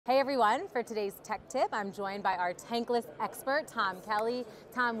Hey everyone, for today's tech tip, I'm joined by our tankless expert, Tom Kelly.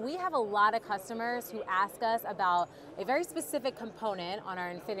 Tom, we have a lot of customers who ask us about a very specific component on our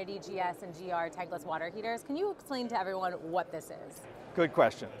Infinity GS and GR tankless water heaters. Can you explain to everyone what this is? Good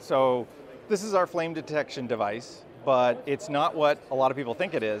question. So this is our flame detection device, but it's not what a lot of people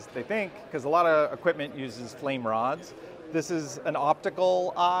think it is. They think, because a lot of equipment uses flame rods, this is an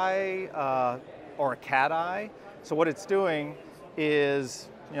optical eye or a cat eye. So what it's doing is,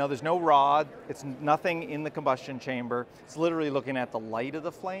 there's no rod, it's nothing in the combustion chamber. It's literally looking at the light of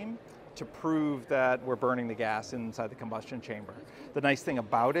the flame to prove that we're burning the gas inside the combustion chamber. The nice thing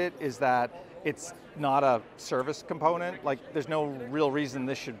about it is that it's not a service component. Like, there's no real reason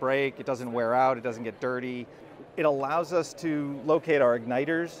this should break. It doesn't wear out, it doesn't get dirty. It allows us to locate our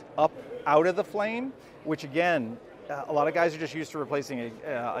igniters up out of the flame, which again, a lot of guys are just used to replacing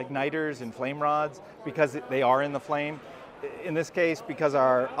igniters and flame rods because they are in the flame. In this case, because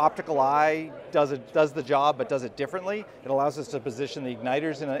our optical eye does the job but does it differently, it allows us to position the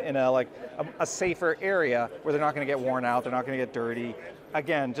igniters in a safer area where they're not going to get worn out, they're not going to get dirty.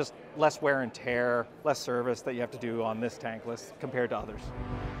 Again, just less wear and tear, less service that you have to do on this tankless compared to others.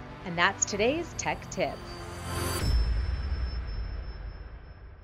 And that's today's tech tip.